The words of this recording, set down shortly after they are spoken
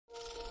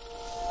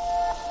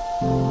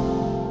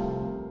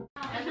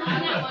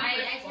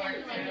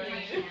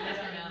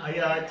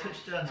I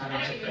touched down to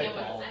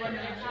baseball.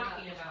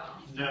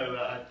 No,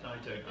 I don't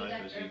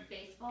either.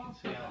 Baseball?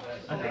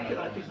 I think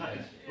that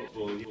is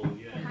football,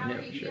 yeah. How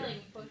are you sure.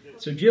 feeling?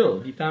 So Jill,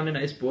 have you found a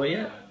nice boy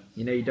yet?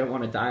 You know you don't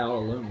want to die all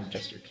alone with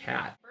just your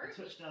cat.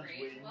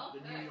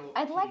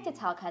 I'd like to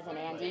tell Cousin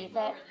Andy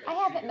that I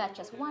haven't met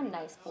just one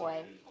nice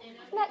boy.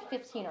 I've met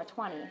 15 or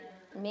 20,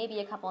 maybe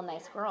a couple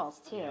nice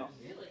girls too.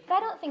 But I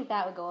don't think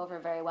that would go over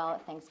very well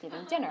at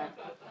Thanksgiving dinner.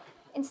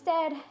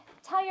 Instead,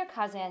 tell your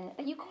cousin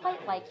that you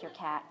quite like your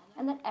cat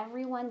and that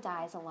everyone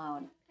dies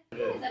alone.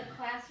 Is that a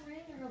class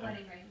ring or a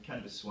wedding ring? Kind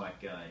of a swag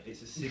guy.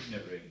 It's a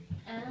signet ring.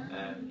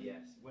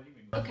 Yes. Wedding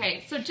ring.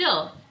 Okay, so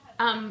Jill,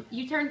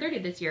 you turned 30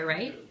 this year,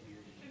 right?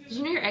 Did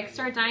you know your eggs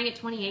start dying at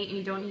 28 and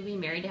you don't need to be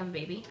married to have a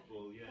baby?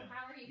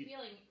 How are you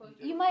feeling?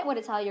 You might want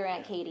to tell your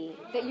Aunt Katie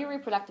that your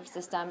reproductive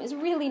system is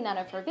really none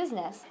of her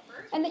business,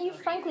 and that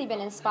you've frankly been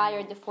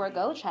inspired to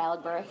forego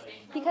childbirth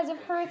because of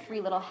her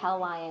 3 little hell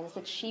lions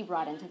that she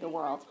brought into the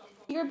world.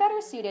 You're better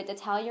suited to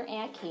tell your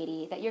Aunt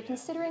Katie that you're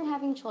considering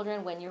having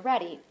children when you're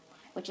ready,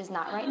 which is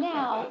not right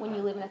now when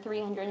you live in a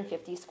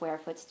 350 square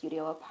foot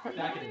studio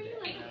apartment.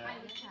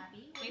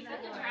 They said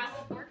the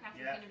travel forecast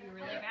was going to be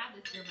really bad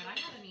this year, but I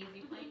had an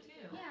easy plane too.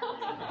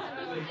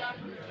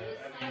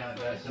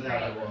 So there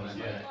I was,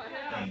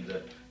 playing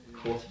the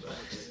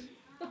quarterbacks.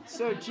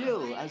 So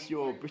Jill, as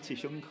your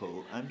British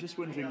uncle, I'm just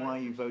wondering why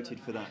you voted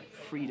for that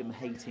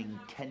freedom-hating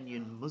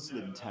Kenyan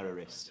Muslim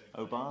terrorist,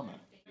 Obama.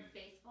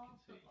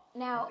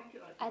 Now,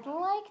 I'd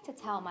like to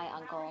tell my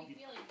uncle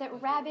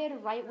that rabid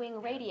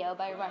right-wing radio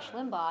by Rush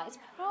Limbaugh is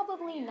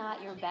probably not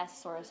your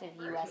best source of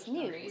U.S.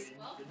 news,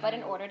 but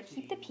in order to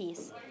keep the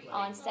peace,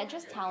 I'll instead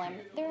just tell him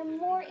there are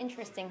more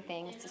interesting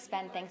things to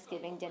spend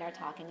Thanksgiving dinner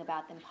talking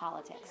about than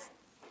politics.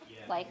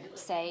 Like,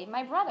 say,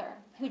 my brother,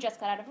 who just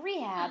got out of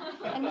rehab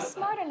and was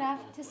smart enough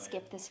to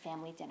skip this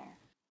family dinner.